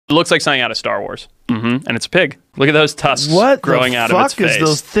It looks like something out of Star Wars. And it's a pig. Look at those tusks growing out of its face. What the fuck is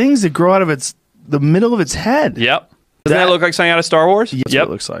those things that grow out of the middle of its head? Yep. Doesn't that look like something out of Star Wars? That's what it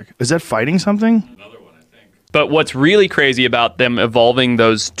looks like. Is that fighting something? Another one, I think. But what's really crazy about them evolving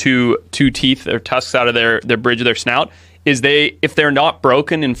those two teeth or tusks out of their bridge of their snout is if they're not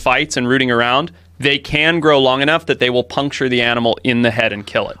broken in fights and rooting around, they can grow long enough that they will puncture the animal in the head and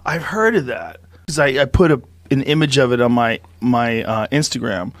kill it. I've heard of that. Because I put an image of it on my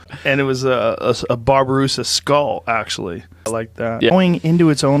Instagram, and it was a Barbaroussa skull, actually. I like that. Yeah. Going into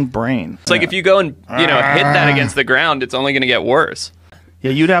its own brain. It's like if you go and hit that against the ground, it's only going to get worse. Yeah,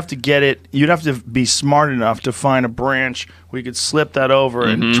 you'd have to get it. You'd have to be smart enough to find a branch where you could slip that over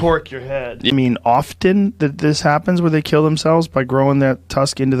and torque your head. I mean, often that this happens where they kill themselves by growing that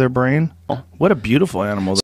tusk into their brain. What a beautiful animal.